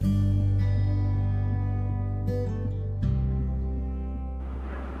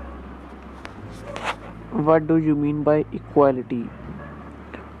What do you mean by equality?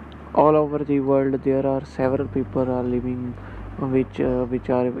 All over the world there are several people are living which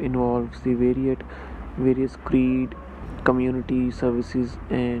are involves the various creed, community services,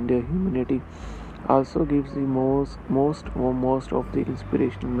 and humanity. Also gives the most of the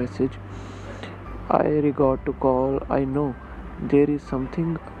inspirational message. I regard to call. I know there is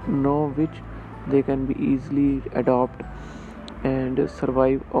something no which they can be easily adopt and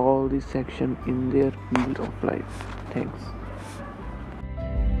survive all the section in their field of life. Thanks.